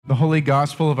The Holy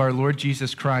Gospel of our Lord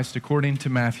Jesus Christ according to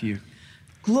Matthew.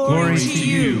 Glory to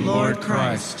you, Lord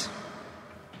Christ.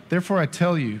 Therefore I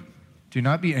tell you, do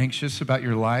not be anxious about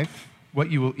your life, what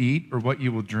you will eat or what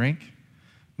you will drink,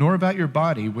 nor about your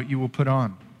body, what you will put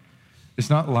on. Is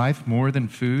not life more than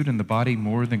food and the body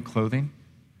more than clothing?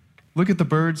 Look at the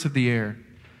birds of the air.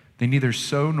 They neither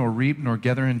sow nor reap nor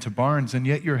gather into barns, and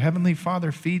yet your heavenly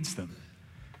Father feeds them.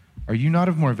 Are you not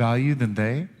of more value than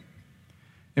they?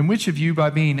 And which of you, by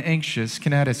being anxious,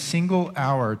 can add a single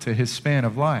hour to his span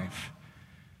of life?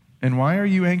 And why are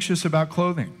you anxious about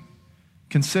clothing?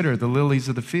 Consider the lilies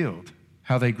of the field,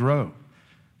 how they grow.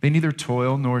 They neither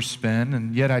toil nor spin,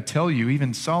 and yet I tell you,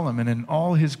 even Solomon in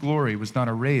all his glory was not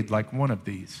arrayed like one of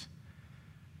these.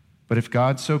 But if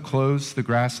God so clothes the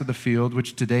grass of the field,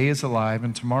 which today is alive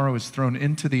and tomorrow is thrown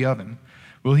into the oven,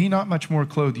 will he not much more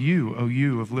clothe you, O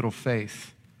you of little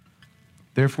faith?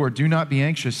 Therefore, do not be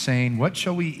anxious, saying, what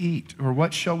shall we eat, or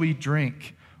what shall we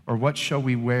drink, or what shall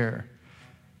we wear?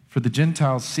 For the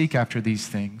Gentiles seek after these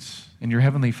things, and your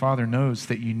heavenly Father knows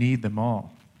that you need them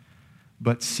all.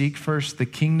 But seek first the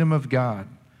kingdom of God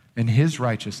and his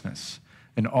righteousness,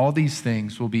 and all these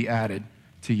things will be added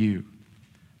to you.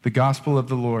 The gospel of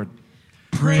the Lord.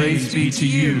 Praise be to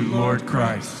you, Lord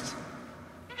Christ.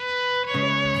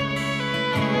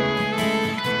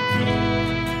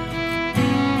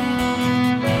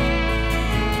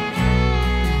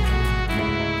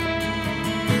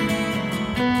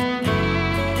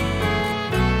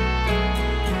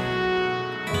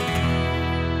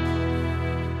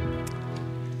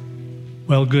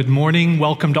 Well, good morning.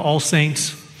 Welcome to All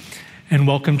Saints, and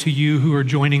welcome to you who are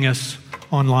joining us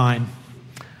online.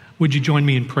 Would you join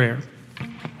me in prayer?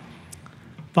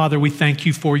 Father, we thank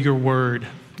you for your word.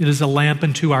 It is a lamp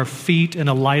unto our feet and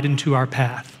a light unto our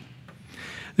path.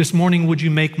 This morning, would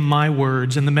you make my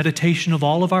words and the meditation of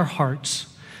all of our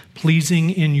hearts pleasing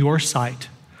in your sight,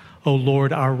 O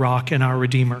Lord, our rock and our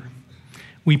Redeemer.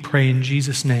 We pray in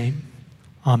Jesus' name.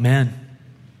 Amen.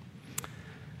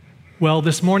 Well,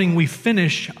 this morning we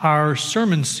finish our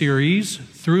sermon series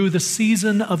through the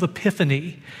season of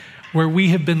Epiphany, where we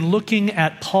have been looking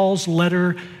at Paul's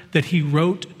letter that he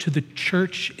wrote to the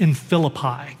church in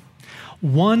Philippi.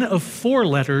 One of 4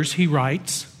 letters he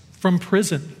writes from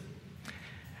prison.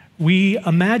 We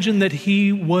imagine that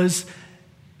he was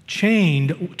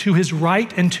chained to his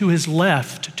right and to his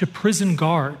left to prison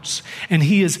guards, and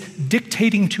he is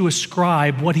dictating to a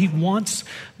scribe what he wants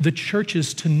the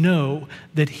churches to know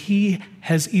that he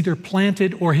has either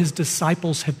planted or his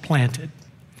disciples have planted.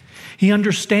 He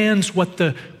understands what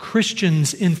the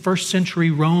Christians in first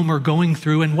century Rome are going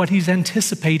through and what he's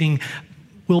anticipating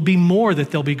will be more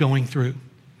that they'll be going through.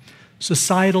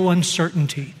 Societal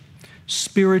uncertainty,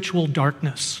 spiritual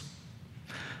darkness.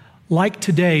 Like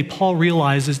today, Paul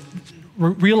realizes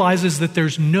that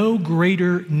there's no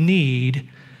greater need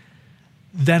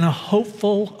than a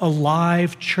hopeful,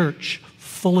 alive church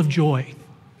full of joy.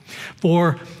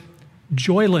 For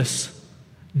joyless,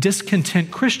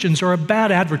 discontent Christians are a bad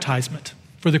advertisement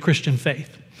for the Christian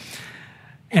faith.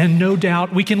 And no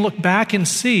doubt we can look back and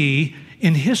see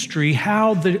in history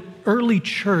how the early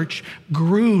church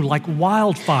grew like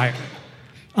wildfire,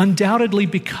 undoubtedly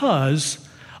because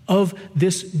of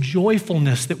this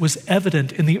joyfulness that was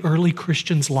evident in the early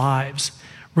Christians' lives,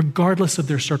 regardless of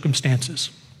their circumstances.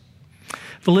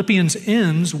 Philippians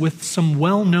ends with some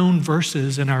well-known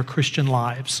verses in our Christian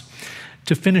lives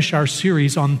to finish our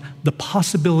series on the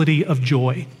possibility of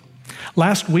joy.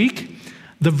 Last week,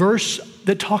 the verse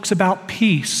that talks about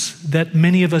peace that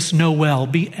many of us know well,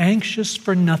 be anxious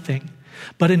for nothing,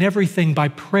 but in everything by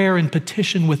prayer and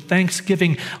petition with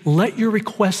thanksgiving, let your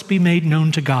requests be made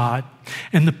known to God.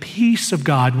 And the peace of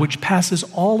God, which passes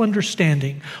all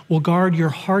understanding, will guard your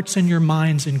hearts and your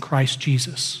minds in Christ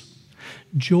Jesus.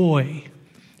 Joy,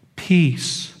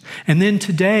 peace. And then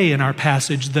today in our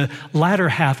passage, the latter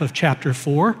half of chapter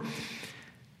 4,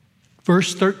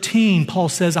 verse 13, Paul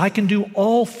says, I can do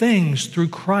all things through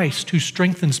Christ who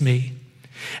strengthens me.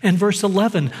 And verse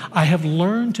 11, I have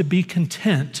learned to be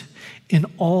content in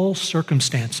all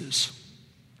circumstances.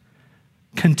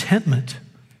 Contentment,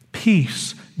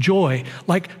 peace, joy,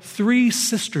 like 3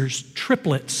 sisters,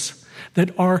 triplets,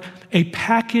 that are a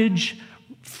package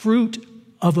fruit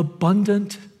of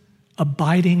abundant,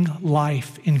 abiding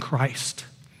life in Christ.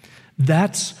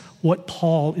 That's what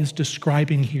Paul is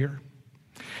describing here.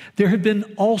 There have been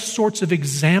all sorts of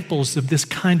examples of this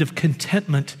kind of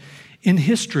contentment in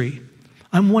history.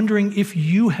 I'm wondering if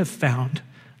you have found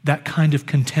that kind of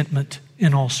contentment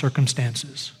in all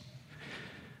circumstances.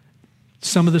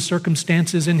 Some of the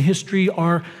circumstances in history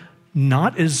are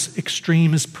not as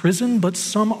extreme as prison, but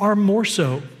some are more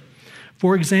so.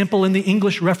 For example, in the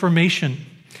English Reformation,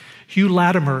 Hugh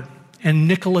Latimer and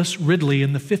Nicholas Ridley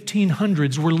in the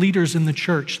 1500s were leaders in the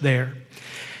church there.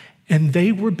 And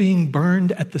they were being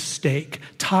burned at the stake,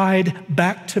 tied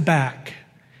back to back.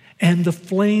 And the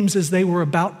flames, as they were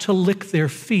about to lick their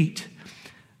feet,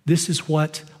 this is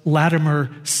what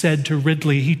Latimer said to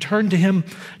Ridley. He turned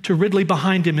to Ridley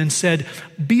behind him and said,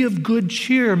 "Be of good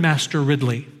cheer, Master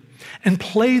Ridley, and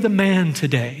play the man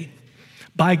today.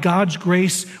 By God's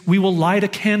grace, we will light a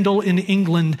candle in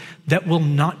England that will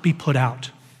not be put out."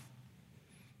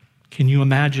 Can you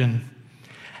imagine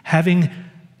having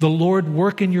the Lord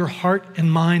work in your heart and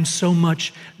mind so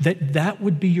much that that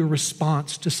would be your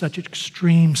response to such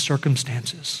extreme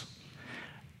circumstances?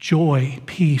 Joy,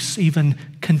 peace, even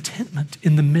contentment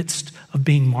in the midst of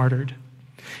being martyred.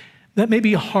 That may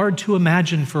be hard to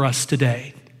imagine for us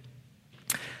today.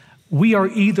 We are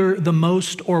either the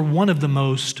most or one of the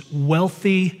most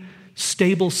wealthy,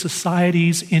 stable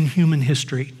societies in human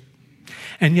history.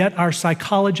 And yet our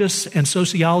psychologists and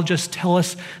sociologists tell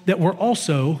us that we're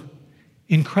also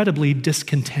incredibly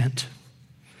discontent.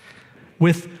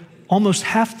 With almost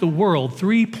half the world,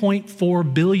 3.4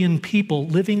 billion people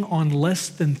living on less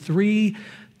than $3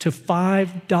 to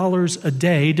 $5 a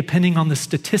day, depending on the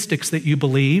statistics that you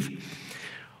believe,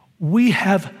 we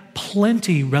have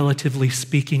plenty, relatively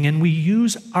speaking, and we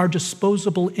use our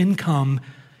disposable income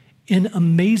in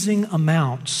amazing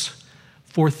amounts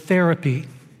for therapy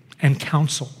and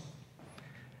counsel.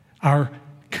 Our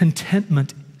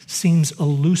contentment seems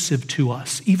elusive to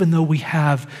us, even though we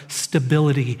have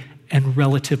stability and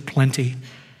relative plenty.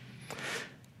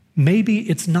 Maybe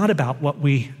it's not about what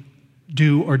we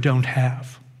do or don't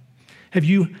have. Have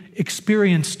you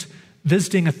experienced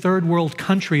visiting a third world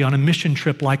country on a mission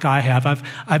trip like I have?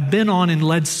 I've been on and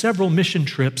led several mission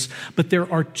trips, but there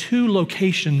are two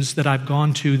locations that I've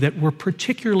gone to that were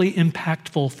particularly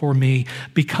impactful for me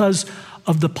because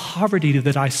of the poverty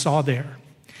that I saw there.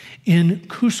 In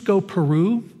Cusco,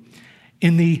 Peru,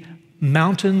 in the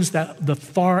mountains, the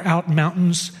far out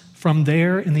mountains from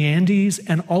there in the Andes,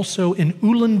 and also in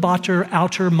Ulaanbaatar,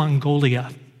 Outer Mongolia,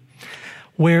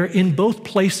 where in both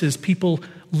places people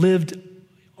lived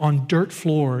on dirt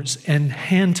floors and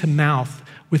hand to mouth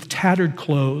with tattered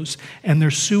clothes, and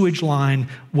their sewage line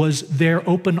was there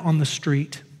open on the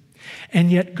street.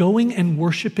 And yet going and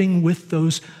worshiping with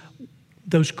those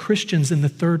Christians in the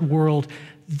third world,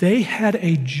 they had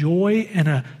a joy and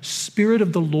a spirit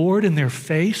of the Lord in their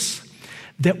face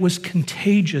that was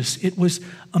contagious. It was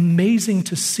amazing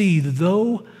to see,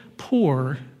 though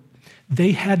poor,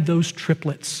 they had those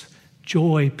triplets: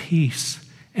 joy, peace,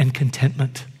 and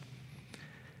contentment.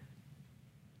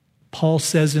 Paul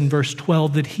says in verse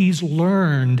 12 that he's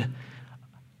learned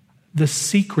the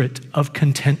secret of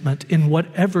contentment in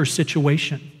whatever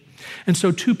situation. And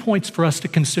so 2 points for us to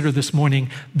consider this morning: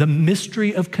 the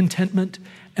mystery of contentment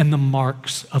and the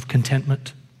marks of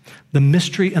contentment. The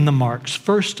mystery and the marks.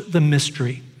 First, the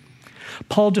mystery.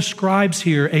 Paul describes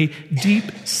here a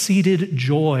deep-seated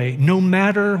joy, no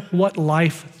matter what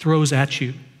life throws at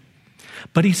you.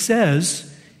 But he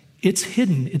says it's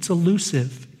hidden, it's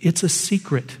elusive, it's a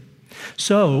secret.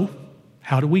 So,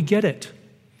 how do we get it?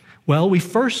 Well, we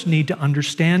first need to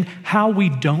understand how we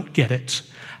don't get it,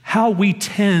 how we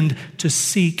tend to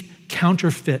seek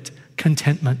counterfeit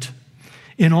contentment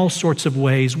in all sorts of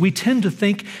ways. We tend to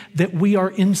think that we are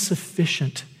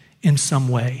insufficient in some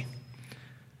way.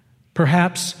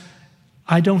 Perhaps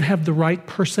I don't have the right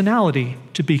personality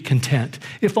to be content.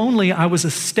 If only I was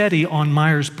a steady on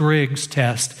Myers-Briggs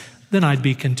test, then I'd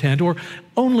be content. Or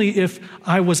only if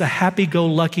I was a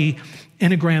happy-go-lucky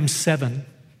Enneagram 7,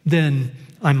 then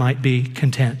I might be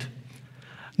content.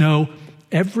 No,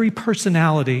 every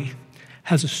personality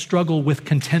has a struggle with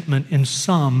contentment in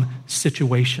some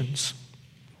situations.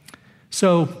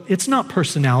 So it's not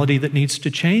personality that needs to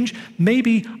change.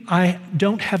 Maybe I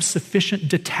don't have sufficient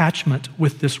detachment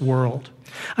with this world.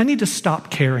 I need to stop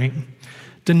caring,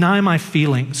 deny my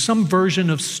feelings, some version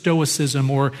of Stoicism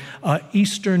or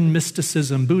Eastern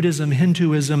mysticism, Buddhism,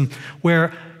 Hinduism,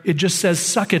 where it just says,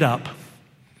 suck it up,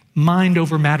 mind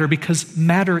over matter, because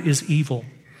matter is evil.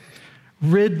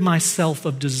 Rid myself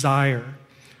of desire,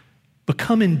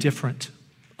 become indifferent,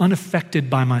 unaffected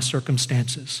by my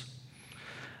circumstances.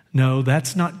 No,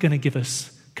 that's not going to give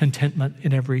us contentment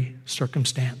in every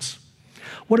circumstance.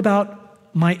 What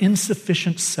about my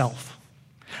insufficient self?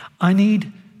 I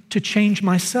need to change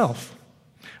myself.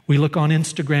 We look on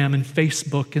Instagram and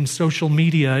Facebook and social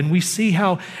media, and we see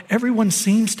how everyone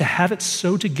seems to have it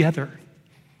so together.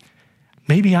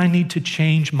 Maybe I need to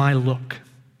change my look.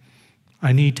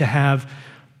 I need to have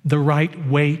the right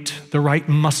weight, the right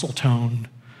muscle tone,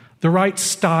 the right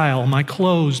style, my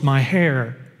clothes, my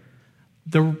hair,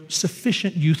 the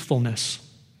sufficient youthfulness.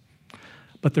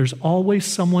 But there's always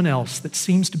someone else that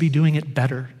seems to be doing it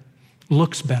better,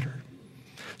 looks better.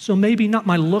 So maybe not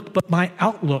my look, but my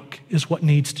outlook is what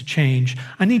needs to change.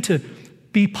 I need to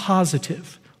be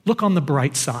positive, look on the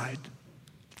bright side,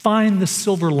 find the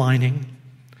silver lining.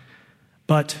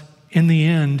 But in the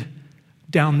end,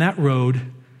 down that road,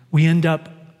 we end up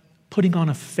putting on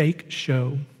a fake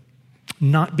show,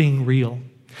 not being real.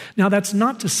 Now, that's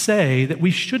not to say that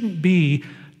we shouldn't be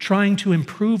trying to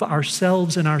improve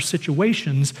ourselves and our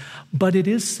situations, but it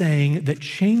is saying that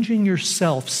changing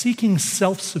yourself, seeking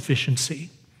self-sufficiency,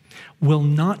 will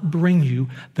not bring you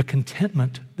the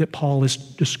contentment that Paul is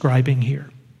describing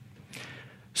here.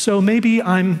 So maybe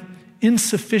I'm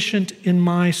insufficient in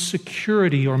my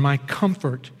security or my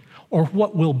comfort, or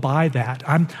what will buy that.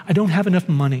 I don't have enough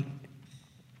money.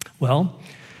 Well,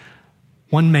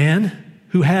 one man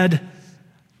who had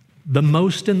the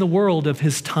most in the world of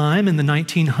his time in the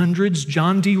 1900s,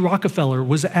 John D. Rockefeller,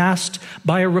 was asked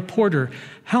by a reporter,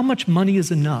 how much money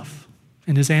is enough?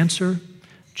 And his answer,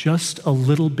 just a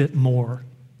little bit more.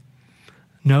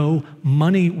 No,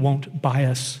 money won't buy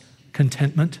us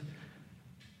contentment.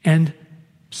 And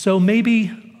so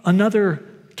maybe another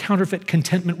counterfeit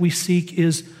contentment we seek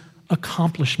is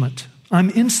accomplishment. I'm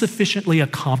insufficiently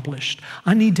accomplished.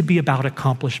 I need to be about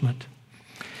accomplishment.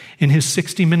 In his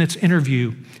 60 Minutes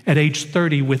interview at age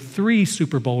 30 with 3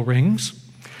 Super Bowl rings,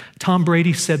 Tom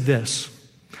Brady said this,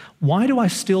 "Why do I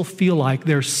still feel like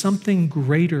there's something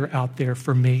greater out there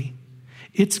for me?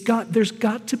 There's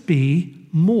got to be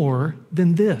more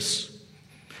than this."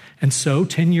 And so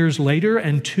 10 years later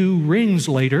and 2 rings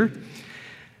later,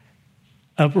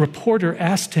 a reporter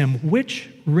asked him, "Which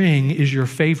ring is your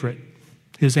favorite?"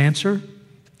 His answer,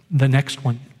 "The next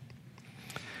one."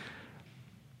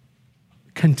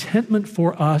 Contentment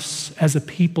for us as a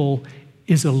people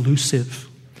is elusive.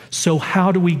 So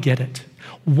how do we get it?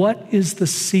 What is the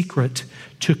secret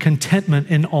to contentment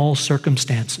in all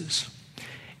circumstances?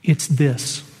 It's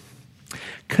this.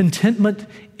 Contentment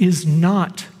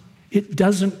it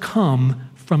doesn't come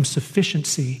from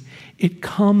sufficiency. It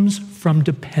comes from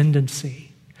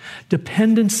dependency.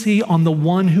 Dependency on the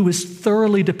one who is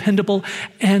thoroughly dependable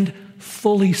and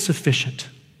fully sufficient.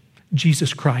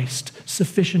 Jesus Christ,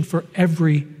 sufficient for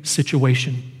every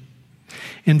situation.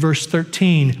 In verse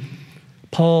 13,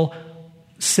 Paul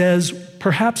says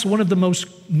perhaps one of the most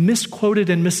misquoted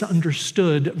and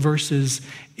misunderstood verses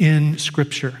in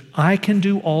Scripture. I can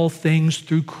do all things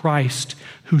through Christ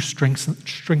who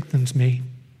strengthens me.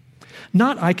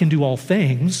 Not I can do all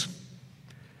things.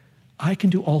 I can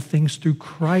do all things through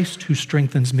Christ who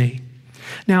strengthens me.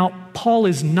 Now, Paul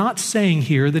is not saying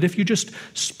here that if you just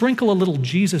sprinkle a little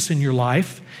Jesus in your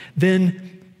life,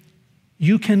 then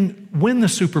you can win the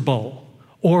Super Bowl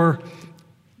or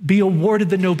be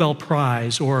awarded the Nobel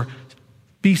Prize or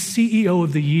be CEO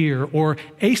of the year or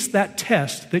ace that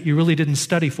test that you really didn't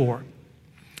study for.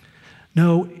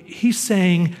 No, he's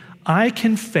saying, I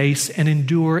can face and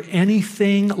endure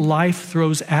anything life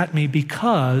throws at me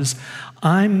because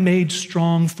I'm made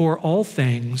strong for all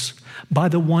things by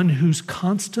the one who's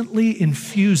constantly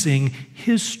infusing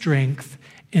his strength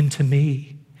into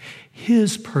me,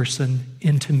 his person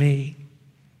into me.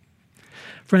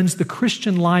 Friends, the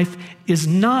Christian life is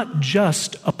not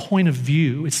just a point of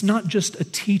view. It's not just a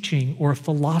teaching or a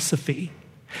philosophy.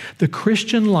 The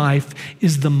Christian life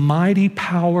is the mighty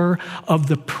power of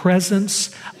the presence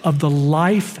of the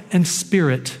life and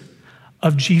spirit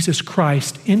of Jesus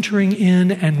Christ entering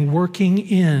in and working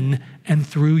in and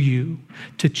through you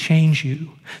to change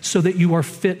you so that you are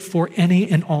fit for any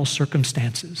and all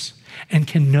circumstances and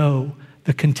can know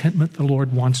the contentment the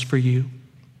Lord wants for you.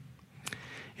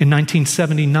 In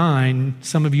 1979,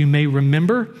 some of you may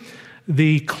remember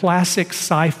the classic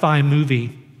sci-fi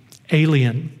movie,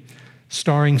 Alien,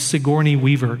 starring Sigourney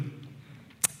Weaver.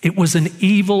 It was an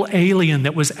evil alien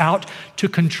that was out to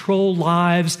control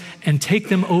lives and take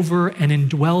them over and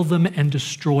indwell them and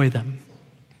destroy them.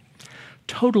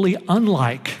 Totally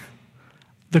unlike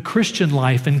the Christian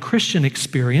life and Christian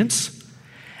experience,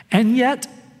 and yet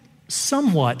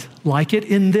somewhat like it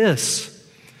in this.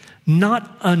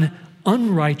 Not an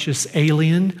unrighteous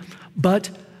alien, but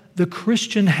the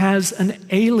Christian has an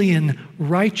alien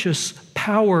righteous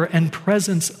power and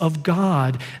presence of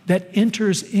God that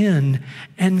enters in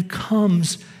and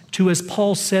comes to, as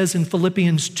Paul says in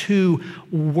Philippians 2,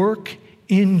 work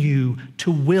in you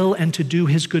to will and to do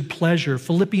his good pleasure.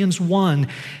 Philippians 1,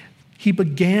 he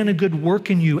began a good work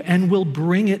in you and will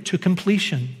bring it to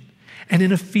completion. And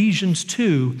in Ephesians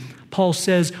 2, Paul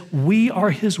says, we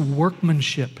are his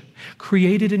workmanship,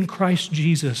 created in Christ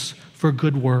Jesus for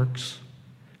good works.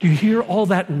 Do you hear all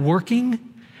that working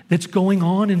that's going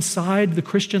on inside the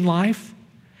Christian life?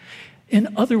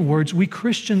 In other words, we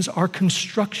Christians are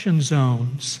construction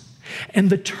zones, and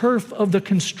the turf of the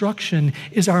construction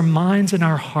is our minds and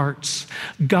our hearts.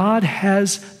 God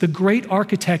the great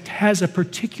architect has a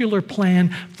particular plan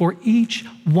for each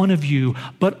one of you,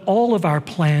 but all of our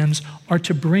plans are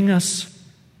to bring us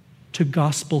to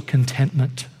gospel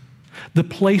contentment, the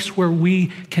place where we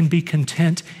can be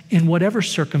content in whatever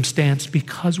circumstance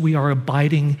because we are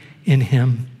abiding in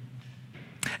Him.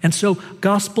 And so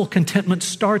gospel contentment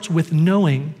starts with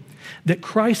knowing that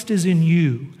Christ is in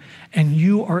you and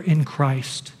you are in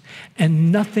Christ,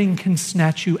 and nothing can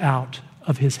snatch you out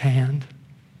of His hand.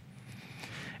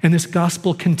 And this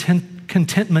gospel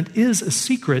contentment is a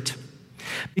secret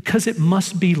because it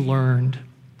must be learned.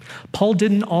 Paul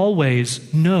didn't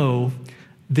always know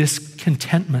this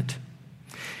contentment.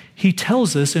 He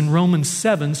tells us in Romans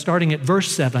 7, starting at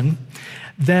verse 7,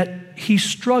 that he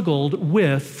struggled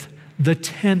with the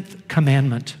 10th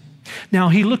commandment. Now,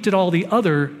 he looked at all the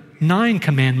other 9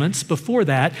 commandments before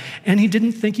that, and he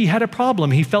didn't think he had a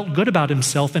problem. He felt good about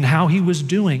himself and how he was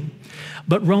doing.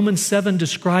 But Romans 7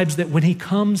 describes that when he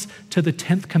comes to the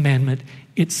 10th commandment,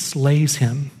 it slays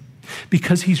him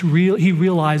because he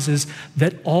realizes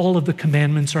that all of the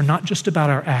commandments are not just about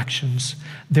our actions,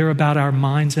 they're about our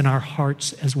minds and our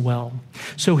hearts as well.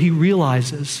 So he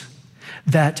realizes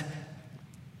that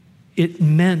it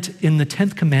meant in the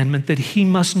 10th commandment that he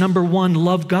must, number 1,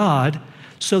 love God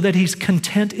so that he's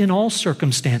content in all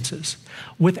circumstances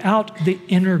without the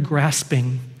inner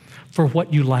grasping for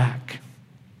what you lack.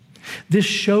 This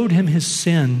showed him his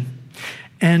sin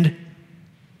and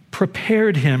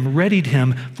prepared him, readied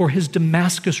him for his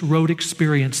Damascus Road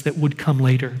experience that would come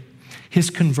later, his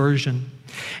conversion.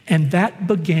 And that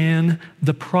began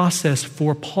the process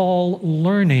for Paul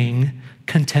learning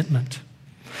contentment.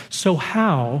 So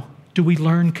how do we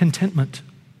learn contentment?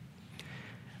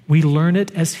 We learn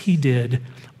it as he did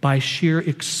by sheer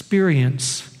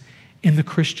experience in the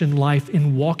Christian life,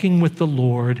 in walking with the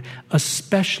Lord,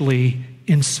 especially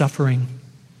in suffering.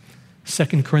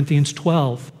 2 Corinthians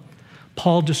 12,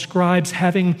 Paul describes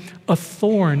having a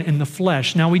thorn in the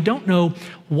flesh. Now, we don't know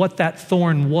what that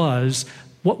thorn was,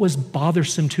 what was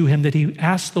bothersome to him that he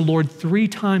asked the Lord 3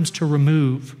 times to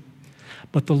remove.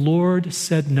 But the Lord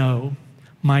said, "No,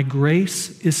 my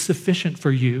grace is sufficient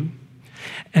for you."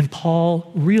 And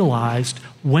Paul realized,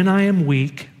 when I am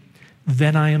weak,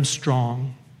 then I am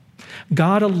strong.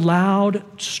 God allowed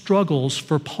struggles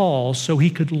for Paul so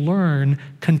he could learn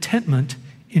contentment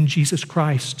in Jesus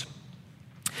Christ.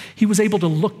 He was able to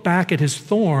look back at his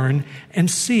thorn and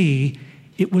see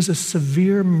it was a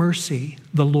severe mercy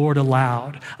the Lord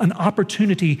allowed, an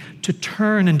opportunity to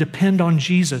turn and depend on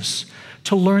Jesus,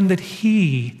 to learn that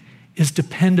He is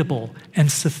dependable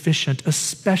and sufficient,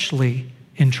 especially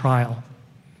in trial.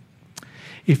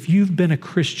 If you've been a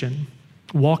Christian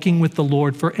walking with the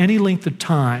Lord for any length of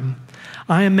time,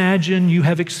 I imagine you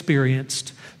have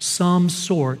experienced some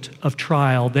sort of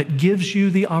trial that gives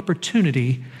you the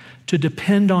opportunity to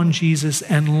depend on Jesus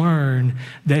and learn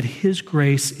that His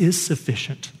grace is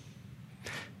sufficient.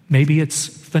 Maybe it's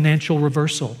financial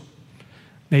reversal,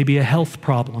 maybe a health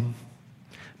problem,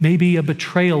 maybe a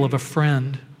betrayal of a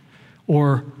friend,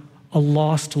 or a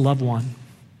lost loved one.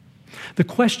 The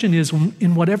question is,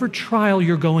 in whatever trial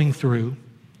you're going through,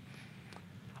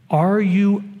 are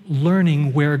you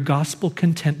learning where gospel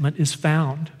contentment is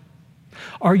found?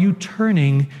 Are you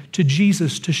turning to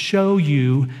Jesus to show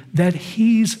you that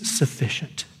He's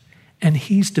sufficient and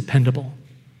He's dependable?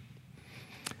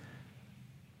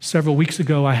 Several weeks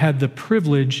ago, I had the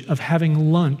privilege of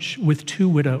having lunch with 2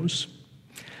 widows.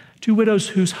 2 widows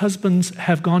whose husbands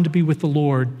have gone to be with the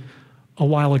Lord a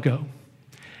while ago.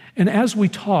 And as we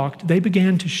talked, they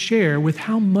began to share with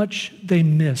how much they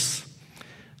miss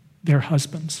their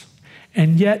husbands.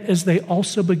 And yet, as they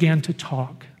also began to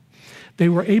talk, they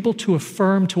were able to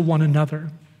affirm to one another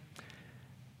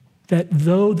that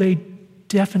though they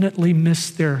definitely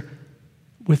miss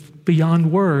with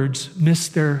beyond words, miss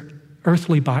their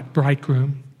earthly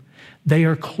bridegroom, they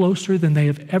are closer than they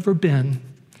have ever been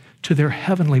to their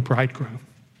heavenly bridegroom.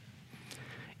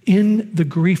 In the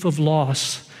grief of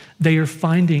loss, they are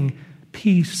finding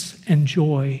peace and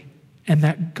joy and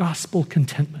that gospel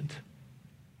contentment.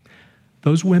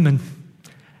 Those women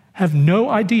have no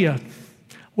idea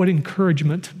what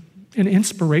encouragement and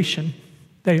inspiration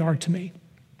they are to me.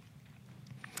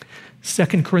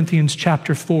 2 Corinthians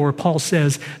chapter 4, Paul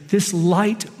says, "This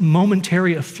light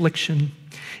momentary affliction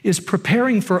is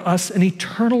preparing for us an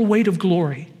eternal weight of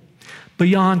glory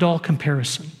beyond all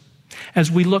comparison,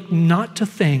 as we look not to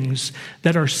things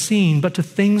that are seen, but to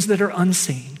things that are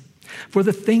unseen. For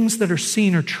the things that are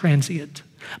seen are transient,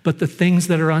 but the things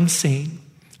that are unseen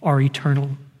are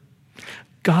eternal.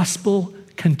 Gospel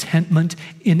contentment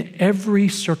in every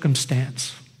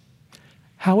circumstance.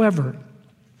 However,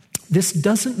 this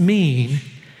doesn't mean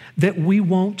that we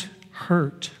won't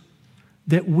hurt,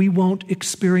 that we won't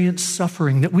experience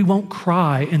suffering, that we won't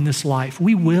cry in this life.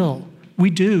 We will. We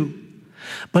do.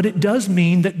 But it does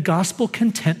mean that gospel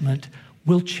contentment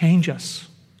will change us.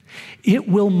 It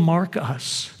will mark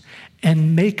us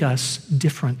and make us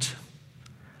different.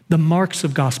 The marks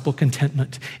of gospel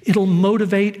contentment. It'll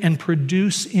motivate and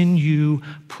produce in you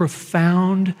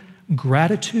profound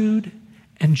gratitude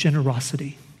and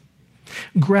generosity.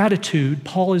 Gratitude,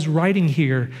 Paul is writing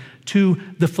here to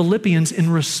the Philippians in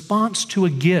response to a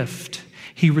gift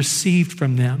he received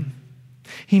from them.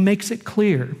 He makes it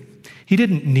clear he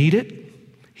didn't need it,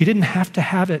 he didn't have to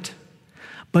have it,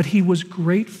 but he was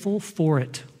grateful for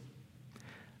it.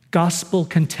 Gospel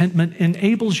contentment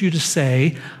enables you to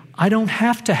say, I don't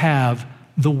have to have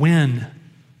the win,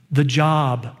 the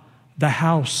job, the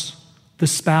house, the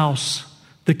spouse,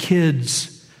 the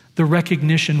kids, the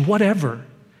recognition, whatever,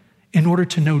 in order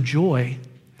to know joy.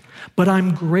 But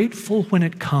I'm grateful when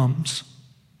it comes.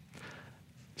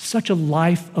 Such a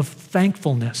life of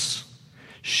thankfulness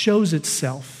shows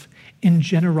itself in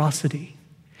generosity,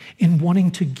 in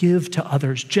wanting to give to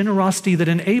others. Generosity that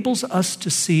enables us to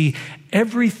see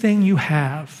everything you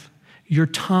have, your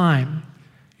time,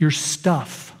 your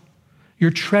stuff,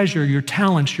 your treasure, your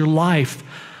talents, your life,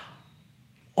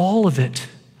 all of it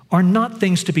are not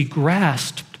things to be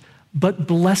grasped, but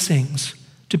blessings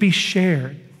to be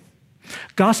shared.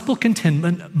 Gospel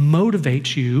contentment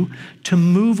motivates you to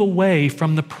move away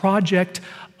from the project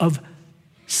of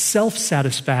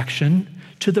self-satisfaction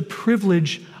to the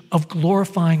privilege of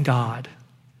glorifying God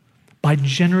by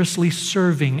generously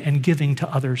serving and giving to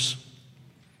others.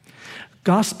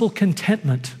 Gospel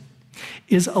contentment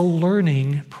is a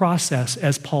learning process,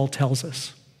 as Paul tells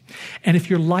us. And if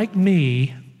you're like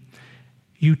me,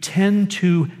 you tend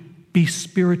to be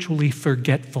spiritually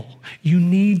forgetful. You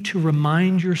need to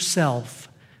remind yourself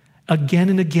again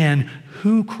and again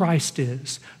who Christ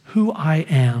is, who I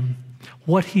am,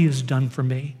 what he has done for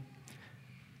me.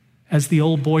 As the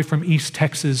old boy from East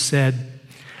Texas said,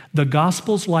 the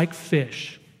gospel's like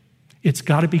fish. It's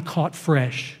got to be caught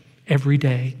fresh every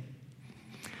day.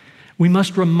 We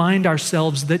must remind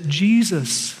ourselves that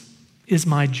Jesus is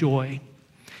my joy.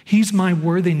 He's my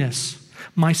worthiness,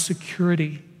 my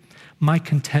security, my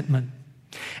contentment.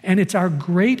 And it's our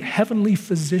great heavenly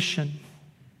physician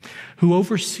who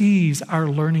oversees our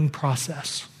learning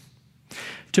process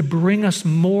to bring us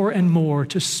more and more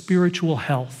to spiritual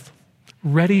health,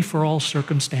 ready for all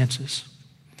circumstances.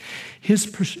 His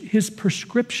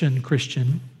prescription,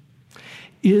 Christian,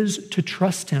 is to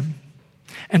trust him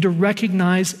and to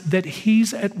recognize that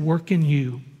he's at work in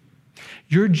you.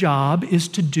 Your job is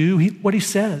to do what he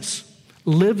says.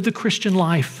 Live the Christian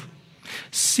life.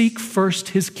 Seek first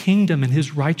his kingdom and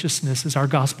his righteousness, as our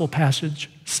gospel passage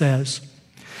says.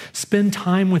 Spend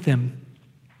time with him.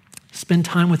 Spend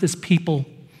time with his people.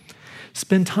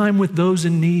 Spend time with those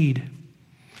in need.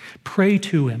 Pray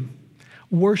to him.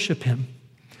 Worship him.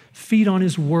 Feed on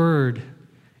his word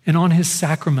and on his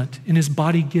sacrament, in his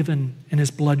body given and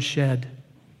his blood shed.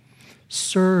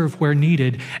 Serve where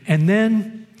needed, and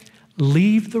then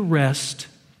leave the rest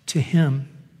to him.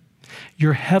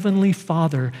 Your heavenly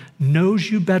Father knows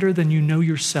you better than you know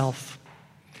yourself.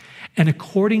 And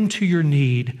according to your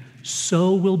need,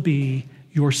 so will be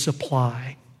your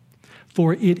supply.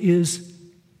 For it is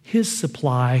his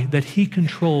supply that he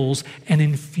controls and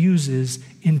infuses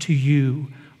into you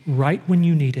right when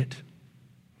you need it.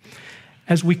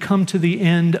 As we come to the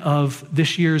end of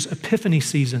this year's Epiphany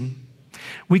season,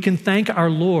 we can thank our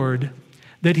Lord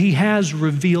that he has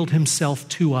revealed himself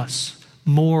to us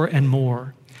more and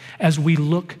more as we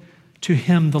look to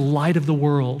him, the light of the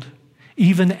world,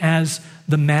 even as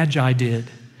the Magi did,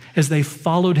 as they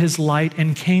followed his light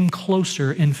and came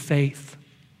closer in faith.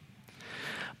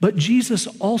 But Jesus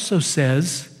also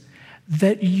says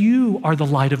that you are the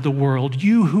light of the world,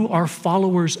 you who are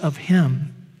followers of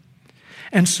him.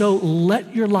 And so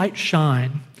let your light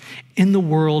shine in the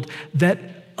world that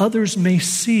others may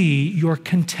see your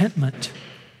contentment,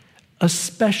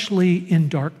 especially in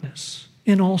darkness,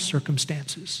 in all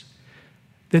circumstances,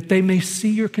 that they may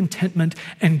see your contentment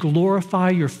and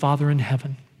glorify your Father in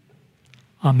heaven.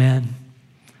 Amen.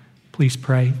 Please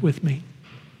pray with me.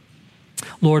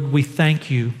 Lord, we thank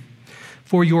you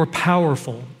for your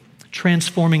powerful,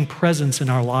 transforming presence in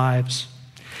our lives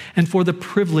and for the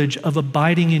privilege of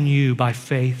abiding in you by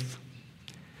faith.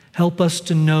 Help us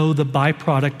to know the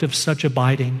byproduct of such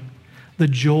abiding, the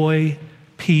joy,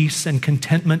 peace, and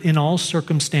contentment in all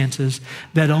circumstances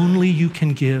that only you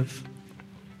can give.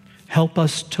 Help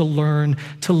us to learn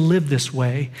to live this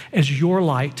way as your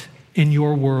light in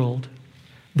your world,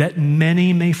 that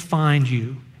many may find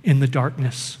you in the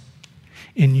darkness.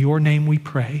 In your name we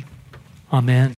pray. Amen.